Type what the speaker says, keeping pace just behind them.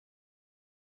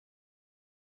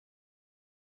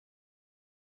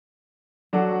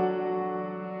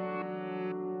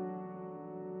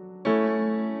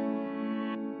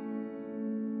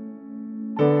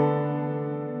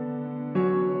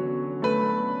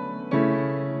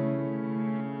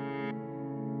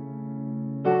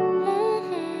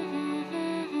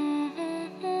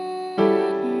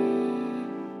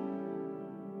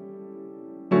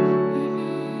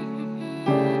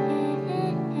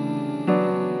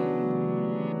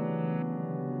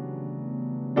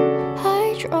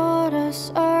draw the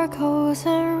circles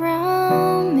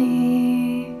around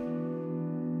me.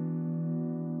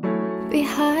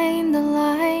 Behind the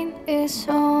line is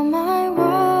all my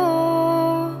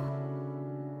world.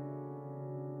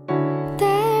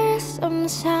 There's some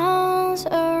sounds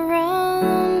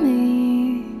around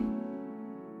me.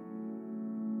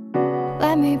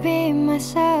 Let me be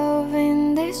myself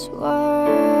in this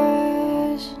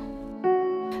world.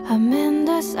 I'm in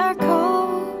the circle.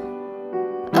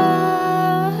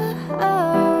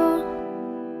 Oh,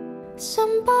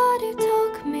 somebody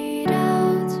took me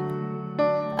out.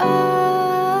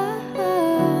 Oh,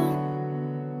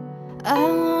 I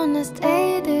wanna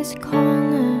stay this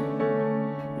corner,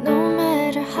 no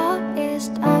matter how it's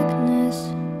darkness.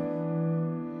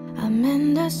 I'm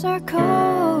in the circle.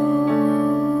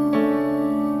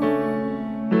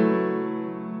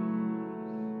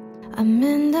 I'm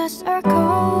in the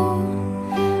circle.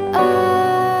 Oh,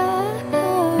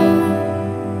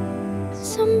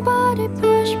 somebody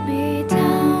push me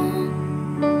down.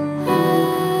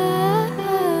 Oh,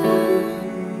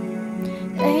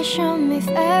 they show me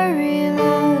very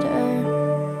louder,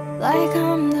 like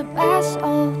I'm the best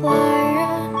of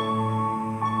liar.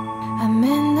 I'm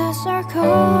in the circle.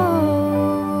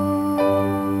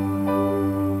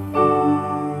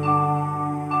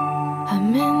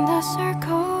 I'm in the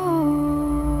circle.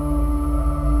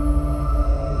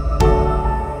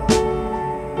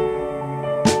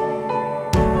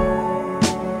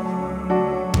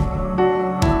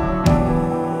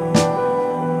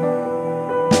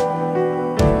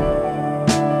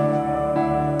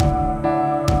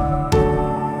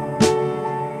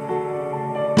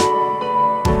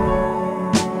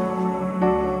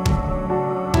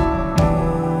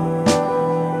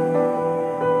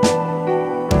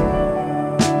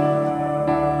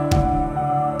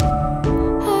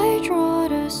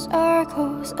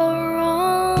 Circles around